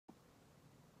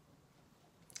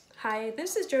Hi,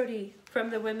 this is Jody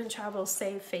from the Women Travel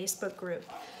Safe Facebook group.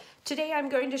 Today I'm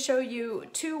going to show you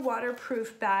 2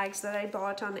 waterproof bags that I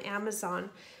bought on Amazon.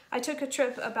 I took a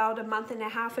trip about a month and a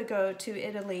half ago to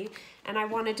Italy and I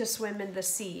wanted to swim in the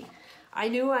sea. I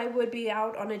knew I would be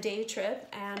out on a day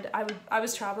trip and I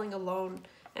was traveling alone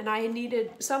and I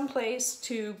needed some place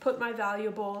to put my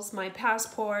valuables, my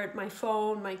passport, my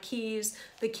phone, my keys,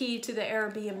 the key to the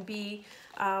Airbnb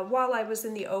while I was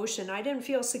in the ocean. I didn't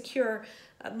feel secure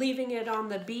leaving it on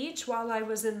the beach while I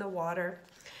was in the water.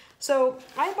 So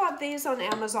I bought these on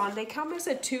Amazon. They come as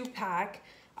a 2-pack.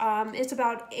 It's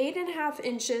about 8.5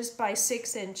 inches by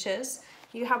 6 inches.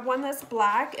 You have one that's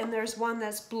black and there's one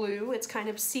that's blue. It's kind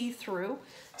of see-through.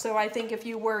 So I think if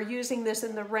you were using this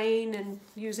in the rain and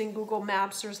using Google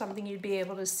Maps or something, you'd be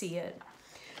able to see it.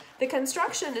 The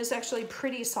construction is actually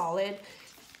pretty solid.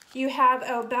 You have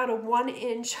about a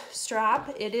 1-inch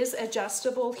strap. It is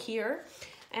adjustable here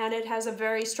and it has a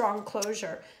very strong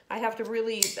closure. I have to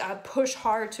really push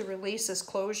hard to release this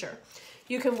closure.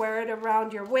 You can wear it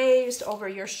around your waist, over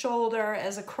your shoulder,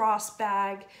 as a cross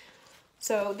bag.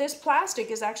 So this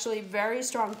plastic is actually very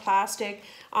strong plastic.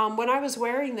 When I was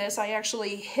wearing this, I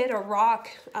actually hit a rock,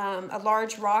 a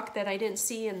large rock that I didn't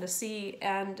see in the sea,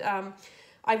 and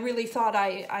I really thought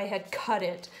I had cut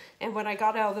it. And when I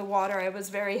got out of the water, I was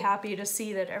very happy to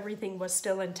see that everything was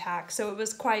still intact. So it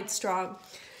was quite strong.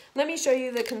 Let me show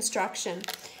you the construction.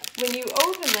 When you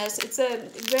open this, it's a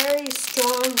very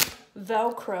strong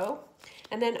Velcro.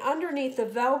 And then underneath the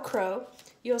Velcro,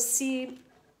 you'll see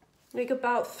like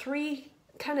about 3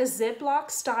 kind of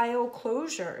Ziploc style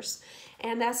closures.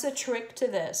 And that's a trick to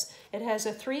this. It has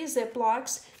 3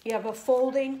 Ziplocs, you have a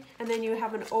folding, and then you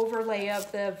have an overlay of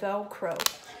the Velcro.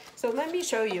 So let me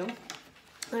show you.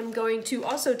 I'm going to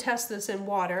also test this in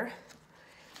water.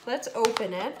 Let's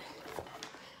open it.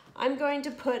 I'm going to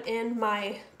put in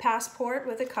my passport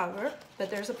with a cover,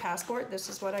 but there's a passport. This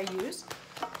is what I use.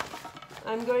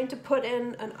 I'm going to put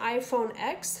in an iPhone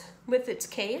X with its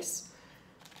case.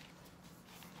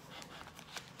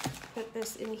 Put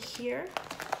this in here.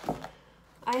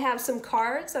 I have some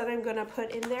cards that I'm going to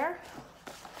put in there.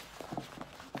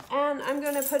 And I'm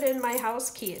going to put in my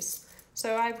house keys.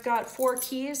 So I've got 4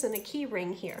 keys and a key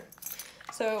ring here.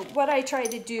 So what I try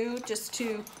to do just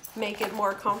to make it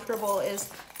more comfortable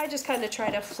is I just kind of try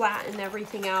to flatten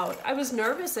everything out. I was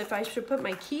nervous if I should put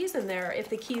my keys in there, if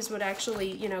the keys would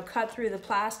actually, you know, cut through the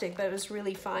plastic, but it was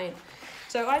really fine.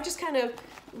 So I just kind of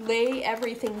lay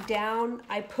everything down.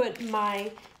 I put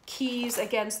my keys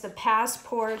against the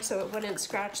passport so it wouldn't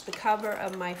scratch the cover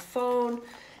of my phone.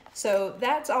 So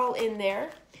that's all in there.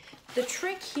 The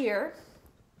trick here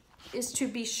is to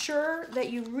be sure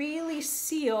that you really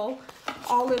seal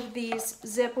all of these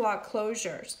Ziploc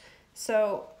closures.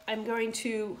 So I'm going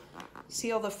to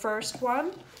seal the first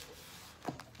one.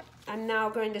 I'm now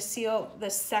going to seal the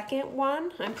second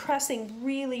one. I'm pressing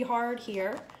really hard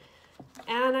here.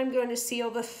 And I'm going to seal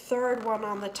the third one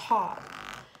on the top.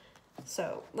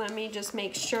 So let me just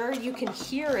make sure you can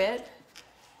hear it.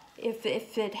 If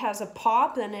it has a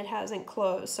pop, then it hasn't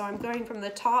closed. So I'm going from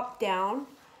the top down.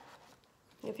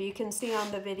 If you can see on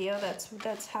the video,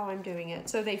 that's how I'm doing it.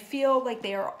 So they feel like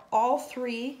they are all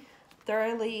 3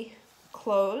 thoroughly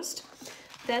closed.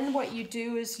 Then what you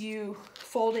do is you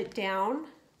fold it down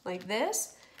like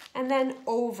this and then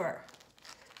over.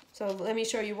 So let me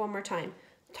show you one more time.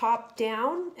 Top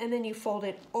down and then you fold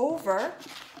it over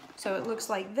so it looks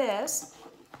like this.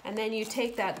 And then you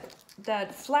take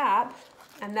that flap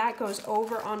and that goes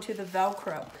over onto the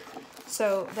Velcro.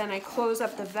 So then I close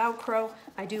up the Velcro,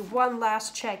 I do one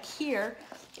last check here,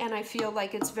 and I feel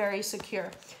like it's very secure.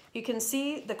 You can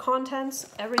see the contents,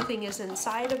 everything is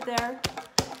inside of there.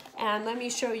 And let me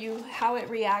show you how it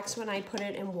reacts when I put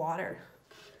it in water.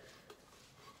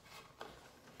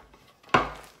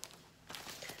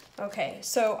 Okay,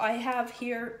 so I have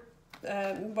here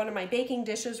one of my baking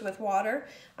dishes with water.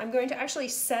 I'm going to actually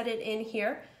set it in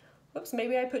here. Whoops,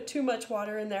 maybe I put too much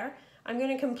water in there. I'm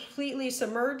going to completely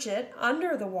submerge it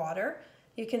under the water.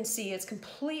 You can see it's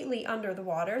completely under the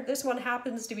water. This one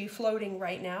happens to be floating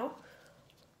right now.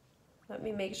 Let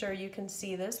me make sure you can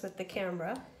see this with the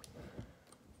camera.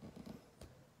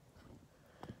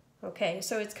 Okay,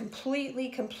 so it's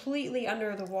completely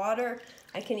under the water.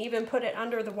 I can even put it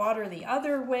under the water the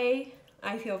other way.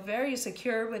 I feel very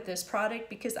secure with this product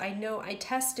because I know I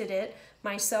tested it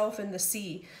myself in the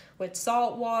sea with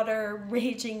salt water,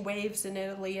 raging waves in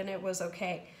Italy, and it was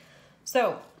okay.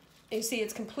 So you see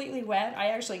it's completely wet. I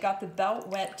actually got the belt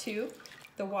wet too.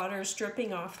 The water is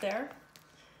dripping off there.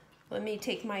 Let me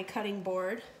take my cutting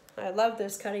board. I love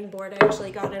this cutting board. I actually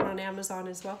got it on Amazon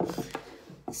as well.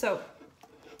 So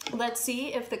let's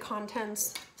see if the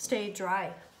contents stay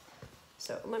dry.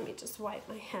 So let me just wipe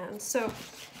my hands. So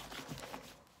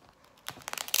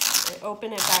I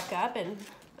open it back up and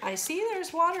I see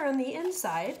there's water on the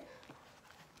inside,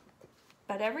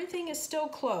 but everything is still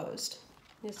closed.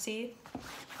 You see,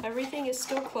 everything is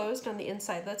still closed on the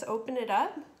inside. Let's open it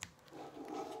up.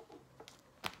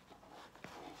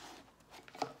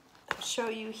 I'll show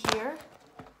you here.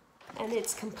 And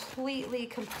it's completely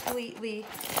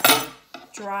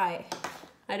dry.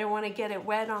 I don't want to get it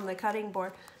wet on the cutting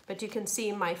board, but you can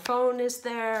see my phone is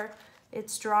there.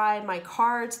 It's dry. My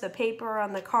cards, the paper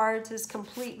on the cards is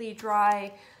completely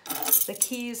dry. The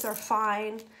keys are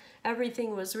fine.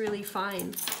 Everything was really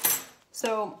fine.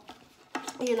 So,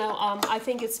 you know, I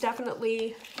think it's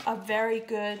definitely a very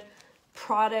good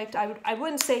product. I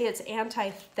wouldn't say it's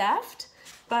anti-theft,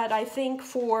 but I think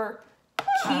for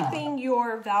keeping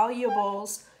your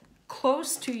valuables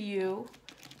close to you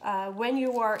when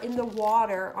you are in the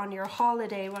water on your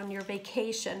holiday, on your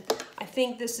vacation, I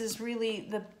think this is really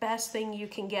the best thing you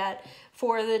can get.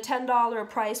 For the $10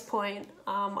 price point,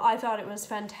 I thought it was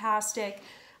fantastic.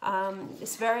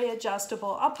 It's very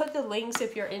adjustable. I'll put the links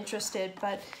if you're interested,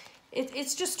 but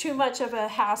it's just too much of a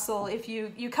hassle. If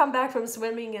you come back from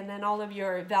swimming and then all of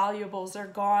your valuables are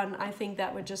gone, I think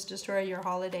that would just destroy your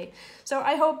holiday. So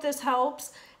I hope this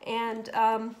helps, and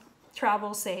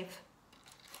travel safe.